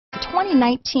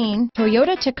2019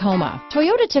 Toyota Tacoma.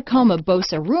 Toyota Tacoma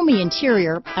boasts a roomy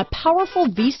interior, a powerful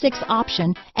V6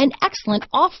 option, and excellent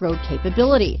off-road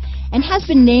capability, and has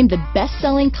been named the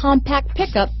best-selling compact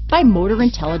pickup by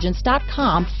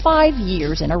MotorIntelligence.com 5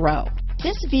 years in a row.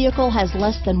 This vehicle has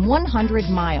less than 100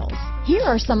 miles. Here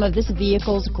are some of this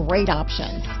vehicle's great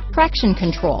options: traction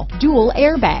control, dual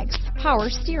airbags, power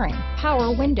steering,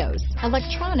 power windows,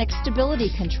 electronic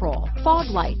stability control, fog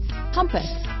lights, compass,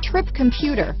 trip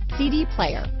computer, CD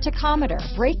player, tachometer,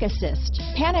 brake assist,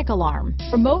 panic alarm,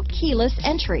 remote keyless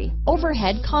entry,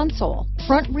 overhead console,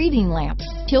 front reading lamps,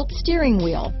 tilt steering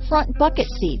wheel, front bucket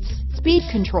seats, speed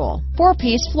control,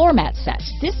 4-piece floor mat set.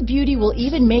 This beauty will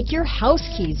even make your house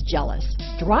keys jealous.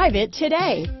 Drive it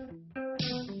today.